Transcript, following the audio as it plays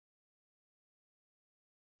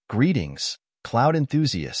Greetings, cloud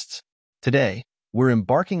enthusiasts. Today, we're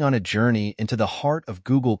embarking on a journey into the heart of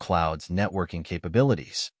Google Cloud's networking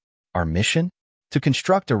capabilities. Our mission? To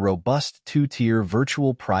construct a robust two-tier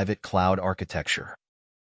virtual private cloud architecture.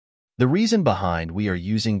 The reason behind we are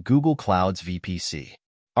using Google Cloud's VPC.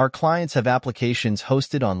 Our clients have applications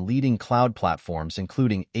hosted on leading cloud platforms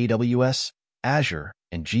including AWS, Azure,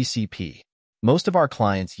 and GCP. Most of our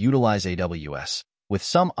clients utilize AWS, with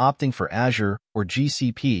some opting for Azure or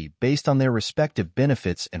GCP based on their respective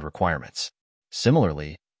benefits and requirements.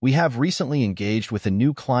 Similarly, we have recently engaged with a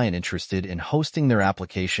new client interested in hosting their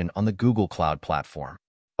application on the Google Cloud platform.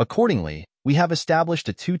 Accordingly, we have established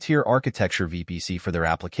a two-tier architecture VPC for their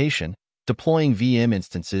application, deploying VM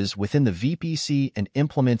instances within the VPC and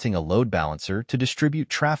implementing a load balancer to distribute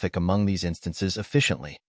traffic among these instances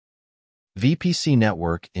efficiently. VPC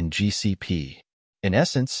Network in GCP. In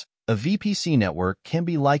essence, a VPC network can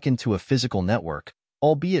be likened to a physical network,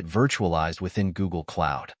 albeit virtualized within Google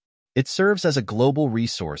Cloud. It serves as a global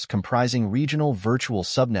resource comprising regional virtual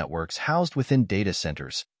subnetworks housed within data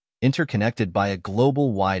centers, interconnected by a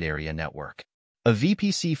global wide area network. A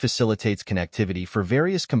VPC facilitates connectivity for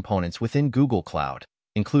various components within Google Cloud,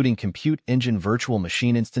 including Compute Engine virtual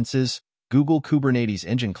machine instances, Google Kubernetes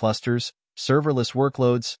Engine clusters, serverless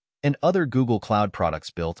workloads, and other Google Cloud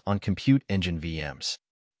products built on Compute Engine VMs.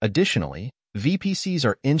 Additionally, VPCs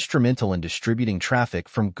are instrumental in distributing traffic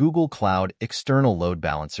from Google Cloud external load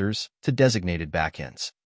balancers to designated backends.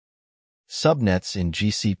 Subnets in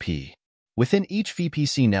GCP. Within each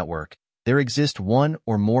VPC network, there exist one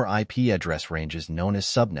or more IP address ranges known as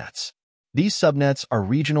subnets. These subnets are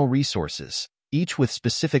regional resources, each with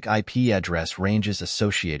specific IP address ranges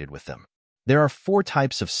associated with them. There are 4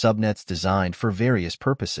 types of subnets designed for various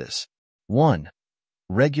purposes. 1.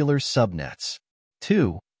 Regular subnets.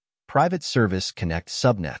 2. Private Service Connect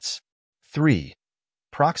subnets. 3.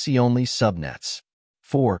 Proxy-only subnets.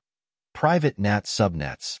 4. Private NAT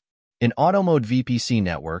subnets. In auto-mode VPC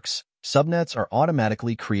networks, subnets are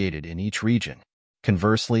automatically created in each region.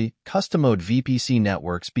 Conversely, custom-mode VPC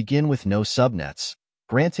networks begin with no subnets,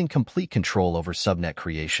 granting complete control over subnet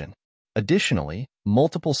creation. Additionally,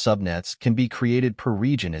 multiple subnets can be created per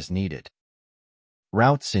region as needed.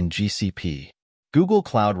 Routes in GCP. Google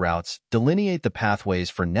Cloud routes delineate the pathways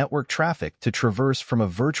for network traffic to traverse from a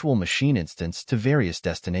virtual machine instance to various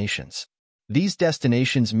destinations. These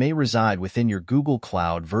destinations may reside within your Google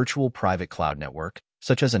Cloud virtual private cloud network,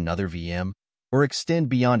 such as another VM, or extend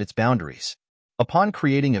beyond its boundaries. Upon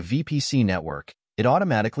creating a VPC network, it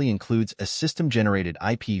automatically includes a system-generated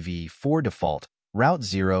IPv4 default route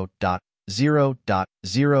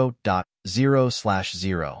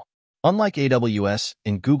 0.0.0.0/0. Unlike AWS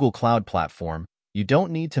and Google Cloud Platform, you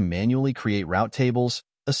don't need to manually create route tables,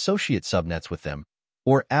 associate subnets with them,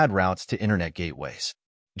 or add routes to internet gateways.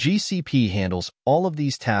 GCP handles all of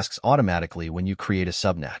these tasks automatically when you create a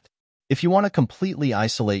subnet. If you want to completely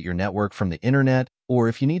isolate your network from the internet, or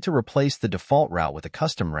if you need to replace the default route with a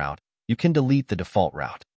custom route, you can delete the default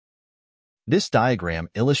route. This diagram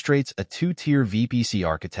illustrates a two-tier VPC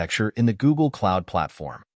architecture in the Google Cloud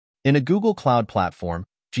Platform. In a Google Cloud Platform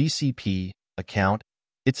 (GCP) account,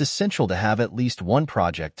 it's essential to have at least one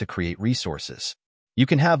project to create resources. You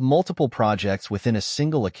can have multiple projects within a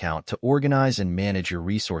single account to organize and manage your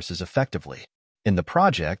resources effectively. In the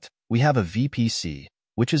project, we have a VPC,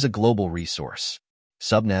 which is a global resource.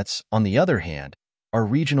 Subnets, on the other hand, are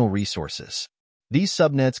regional resources. These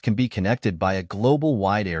subnets can be connected by a global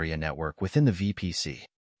wide area network within the VPC.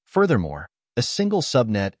 Furthermore, a single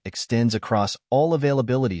subnet extends across all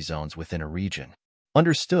availability zones within a region.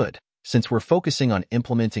 Understood. Since we're focusing on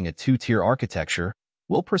implementing a two-tier architecture,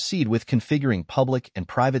 we'll proceed with configuring public and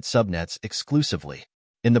private subnets exclusively.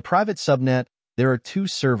 In the private subnet, there are 2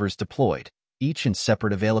 servers deployed, each in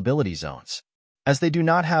separate availability zones. As they do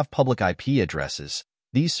not have public IP addresses,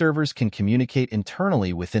 these servers can communicate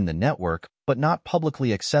internally within the network but not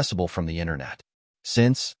publicly accessible from the internet.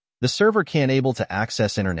 Since the server can't able to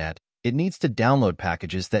access internet, it needs to download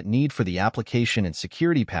packages that need for the application and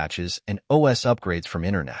security patches and OS upgrades from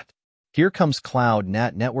internet. Here comes Cloud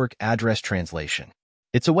NAT Network Address Translation.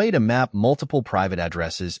 It's a way to map multiple private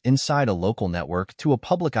addresses inside a local network to a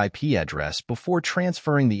public IP address before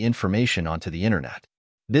transferring the information onto the internet.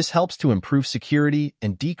 This helps to improve security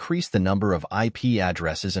and decrease the number of IP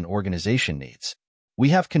addresses an organization needs. We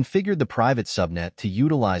have configured the private subnet to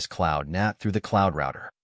utilize Cloud NAT through the Cloud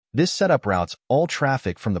Router. This setup routes all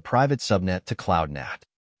traffic from the private subnet to Cloud NAT.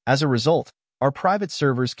 As a result, our private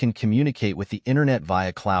servers can communicate with the internet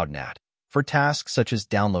via Cloud NAT for tasks such as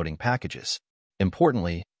downloading packages.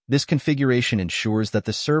 Importantly, this configuration ensures that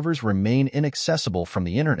the servers remain inaccessible from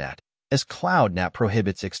the internet, as Cloud NAT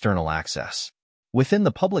prohibits external access. Within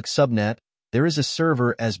the public subnet, there is a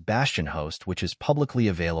server as bastion host which is publicly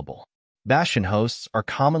available. Bastion hosts are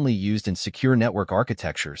commonly used in secure network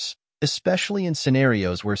architectures, especially in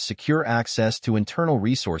scenarios where secure access to internal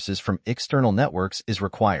resources from external networks is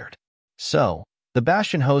required. So, the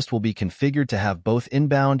bastion host will be configured to have both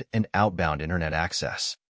inbound and outbound internet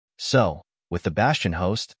access. So, with the bastion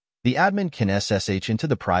host, the admin can SSH into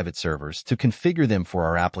the private servers to configure them for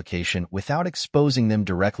our application without exposing them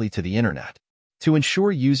directly to the internet. To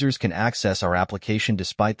ensure users can access our application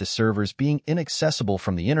despite the servers being inaccessible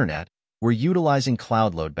from the internet, we're utilizing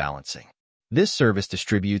cloud load balancing. This service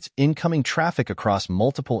distributes incoming traffic across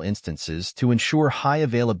multiple instances to ensure high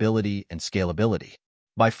availability and scalability.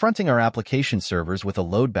 By fronting our application servers with a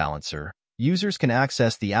load balancer, users can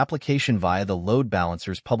access the application via the load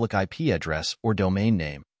balancer's public IP address or domain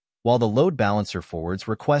name, while the load balancer forwards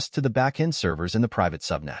requests to the backend servers in the private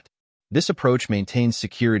subnet. This approach maintains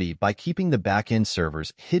security by keeping the backend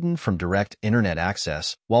servers hidden from direct internet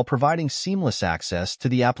access while providing seamless access to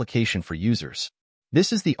the application for users.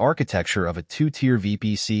 This is the architecture of a two-tier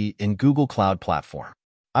VPC in Google Cloud Platform.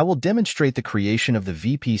 I will demonstrate the creation of the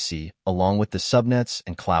VPC along with the subnets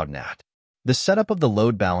and Cloud NAT. The setup of the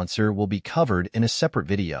load balancer will be covered in a separate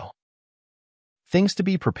video. Things to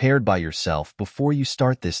be prepared by yourself before you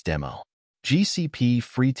start this demo. GCP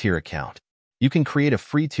free tier account. You can create a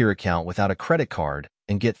free tier account without a credit card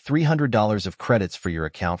and get $300 of credits for your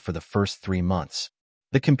account for the first 3 months.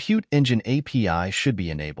 The Compute Engine API should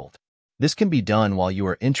be enabled. This can be done while you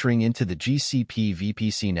are entering into the GCP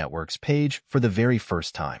VPC Networks page for the very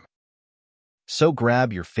first time. So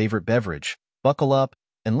grab your favorite beverage, buckle up,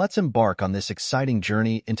 and let's embark on this exciting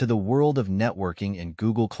journey into the world of networking in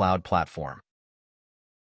Google Cloud Platform.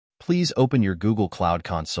 Please open your Google Cloud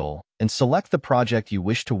Console and select the project you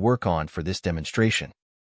wish to work on for this demonstration.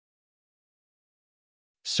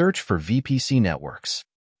 Search for VPC Networks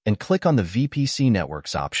and click on the VPC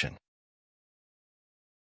Networks option.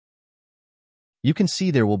 You can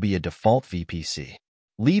see there will be a default VPC.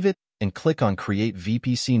 Leave it and click on Create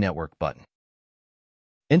VPC Network button.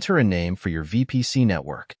 Enter a name for your VPC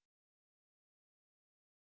network.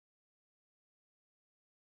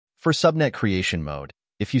 For subnet creation mode,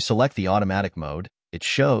 if you select the automatic mode, it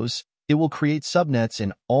will create subnets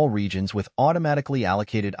in all regions with automatically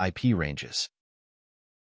allocated IP ranges.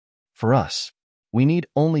 For us, we need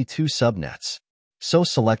only 2 subnets, so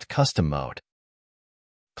select Custom Mode.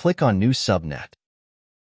 Click on New Subnet.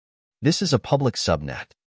 This is a public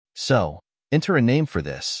subnet, so enter a name for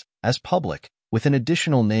this as public with an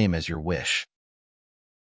additional name as your wish.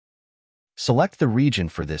 Select the region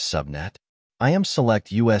for this subnet. I am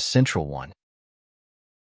select US Central 1.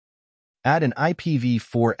 Add an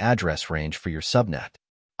IPv4 address range for your subnet.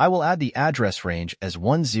 I will add the address range as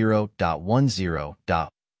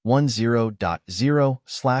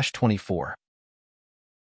 10.10.10.0/24.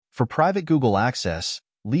 For private Google access,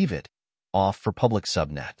 leave it off for public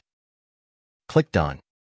subnet. Click Done.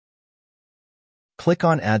 Click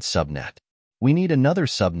on Add Subnet. We need another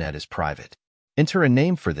subnet as private. Enter a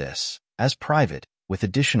name for this as private with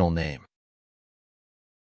additional name.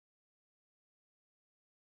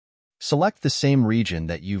 Select the same region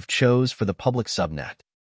that you've chose for the public subnet.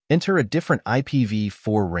 Enter a different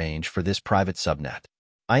IPv4 range for this private subnet.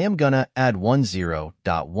 I am gonna add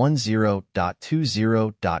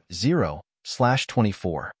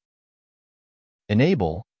 10.10.20.0/24.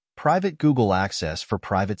 Enable private Google access for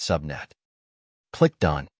private subnet. Click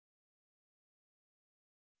Done.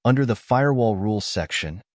 Under the Firewall Rules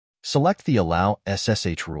section, select the Allow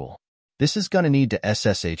SSH rule. This is gonna need to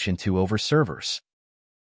SSH into over servers.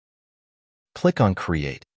 Click on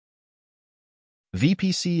Create.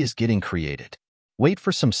 VPC is getting created. Wait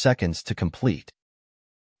for some seconds to complete.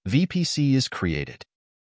 VPC is created.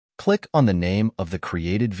 Click on the name of the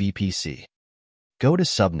created VPC. Go to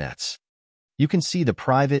Subnets. You can see the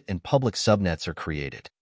private and public subnets are created.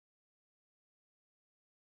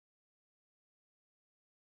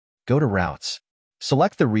 Go to Routes.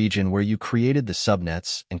 Select the region where you created the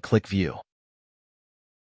subnets and click View.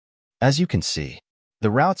 As you can see,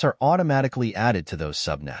 the routes are automatically added to those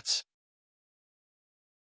subnets.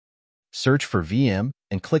 Search for VM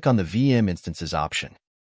and click on the VM Instances option.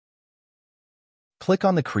 Click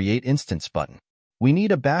on the Create Instance button. We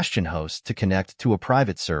need a bastion host to connect to a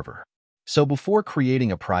private server. So before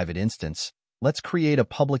creating a private instance, let's create a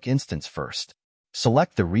public instance first.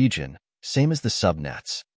 Select the region, same as the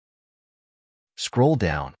subnets. Scroll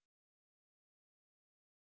down.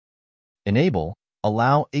 Enable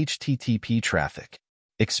Allow HTTP traffic.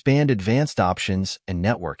 Expand Advanced Options and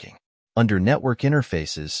Networking. Under Network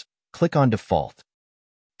Interfaces, click on Default.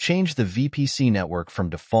 change the VPC network from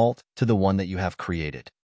default to the one that you have created,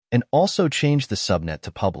 and also change the subnet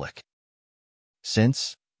to public.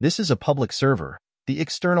 Since this is a public server, the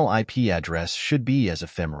external IP address should be as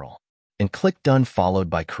ephemeral, and click Done followed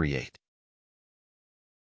by Create.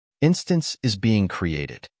 Instance is being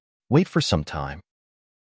created. Wait for some time.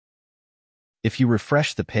 If you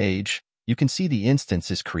refresh the page, you can see the instance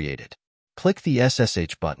is created. Click the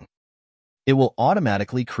SSH button. It will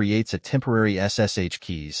automatically create a temporary SSH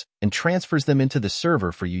keys and transfers them into the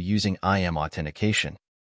server for you using IAM authentication.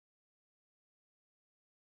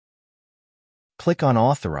 Click on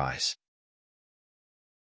Authorize.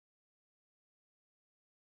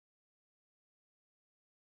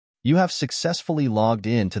 You have successfully logged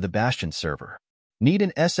in to the Bastion server. Need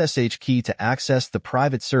an SSH key to access the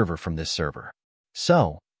private server from this server.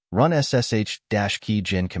 So, run SSH-key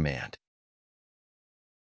gen command.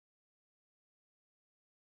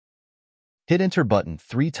 Hit Enter button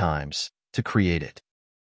 3 times to create it.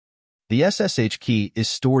 The SSH key is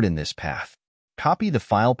stored in this path. Copy the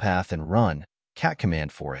file path and run cat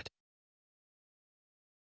command for it.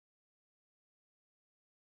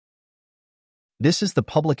 This is the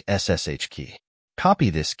public SSH key. Copy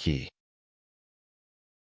this key.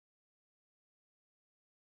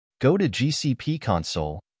 Go to GCP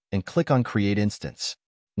console and click on Create Instance.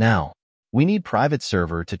 Now, we need private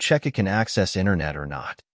server to check it can access internet or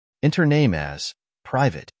not. Enter name as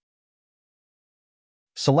private.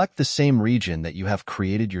 Select the same region that you have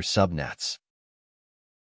created your subnets.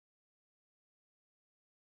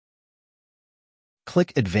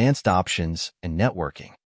 Click Advanced Options and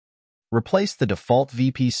Networking. Replace the default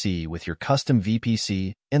VPC with your custom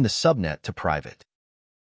VPC and the subnet to private.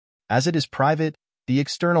 As it is private, the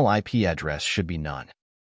external IP address should be none.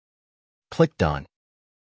 Click Done.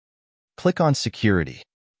 Click on Security.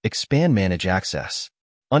 Expand Manage Access.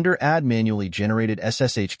 Under Add Manually Generated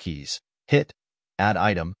SSH Keys, hit Add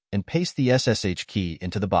Item and paste the SSH key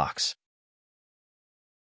into the box.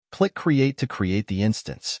 Click Create to create the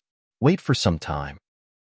instance. Wait for some time.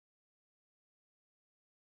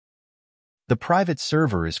 The private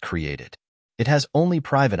server is created. It has only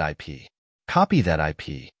private IP. Copy that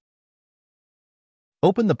IP.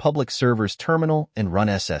 Open the public server's terminal and run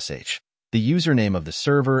SSH, the username of the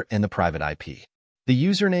server and the private IP. The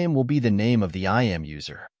username will be the name of the IAM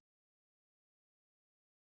user.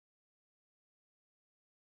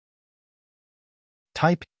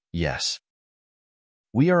 Type yes.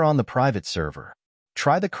 We are on the private server.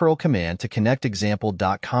 Try the curl command to connect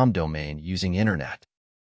example.com domain using internet.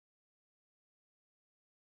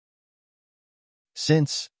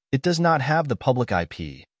 Since it does not have the public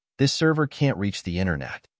IP, this server can't reach the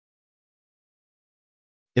internet.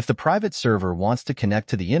 If the private server wants to connect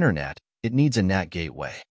to the internet, it needs a NAT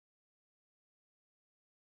gateway.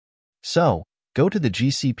 So, go to the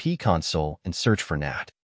GCP console and search for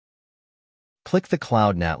NAT. Click the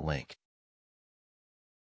Cloud NAT link.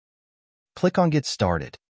 Click on Get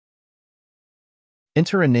Started.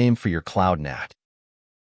 Enter a name for your Cloud NAT.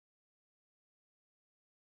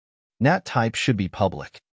 NAT type should be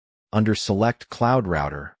public. Under Select Cloud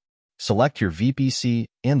Router, select your VPC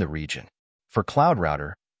and the region. For Cloud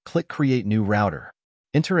Router, click Create New Router.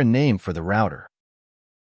 Enter a name for the router.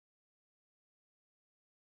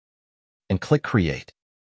 And click Create.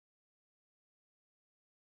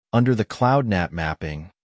 Under the Cloud NAT mapping,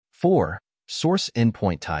 for Source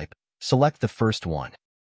Endpoint Type, select the first one.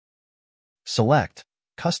 Select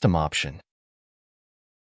Custom Option.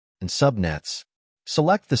 And Subnets,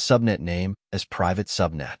 select the subnet name as Private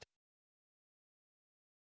Subnet.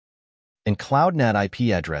 In Cloud NAT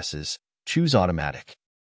IP addresses, choose Automatic.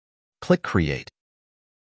 Click Create.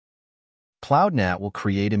 Cloud NAT will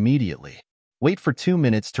create immediately. Wait for 2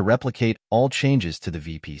 minutes to replicate all changes to the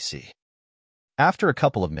VPC. After a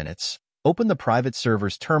couple of minutes, open the private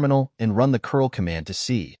server's terminal and run the curl command to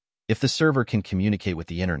see if the server can communicate with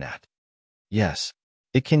the internet. Yes,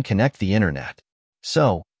 it can connect the internet.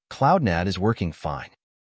 So, Cloud NAT is working fine.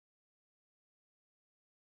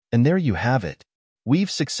 And there you have it. We've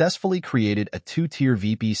successfully created a 2-tier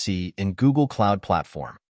VPC in Google Cloud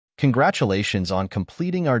Platform. Congratulations on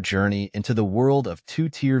completing our journey into the world of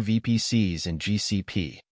 2-tier VPCs in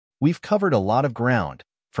GCP. We've covered a lot of ground,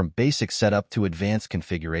 from basic setup to advanced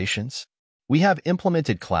configurations. We have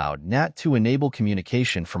implemented Cloud NAT to enable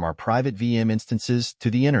communication from our private VM instances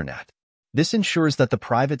to the internet. This ensures that the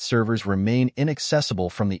private servers remain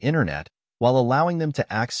inaccessible from the internet while allowing them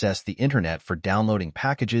to access the internet for downloading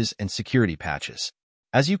packages and security patches.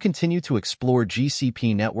 As you continue to explore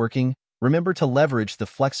GCP networking, remember to leverage the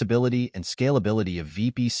flexibility and scalability of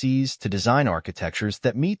VPCs to design architectures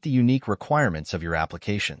that meet the unique requirements of your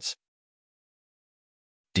applications.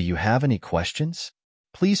 Do you have any questions?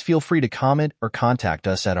 Please feel free to comment or contact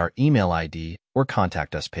us at our email ID or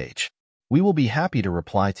contact us page. We will be happy to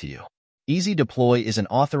reply to you. EasyDeploy is an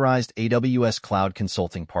authorized AWS cloud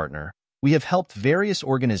consulting partner. We have helped various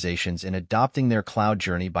organizations in adopting their cloud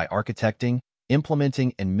journey by architecting,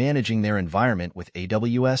 implementing, and managing their environment with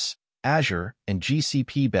AWS, Azure, and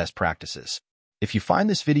GCP best practices. If you find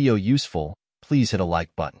this video useful, please hit a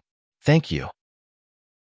like button. Thank you.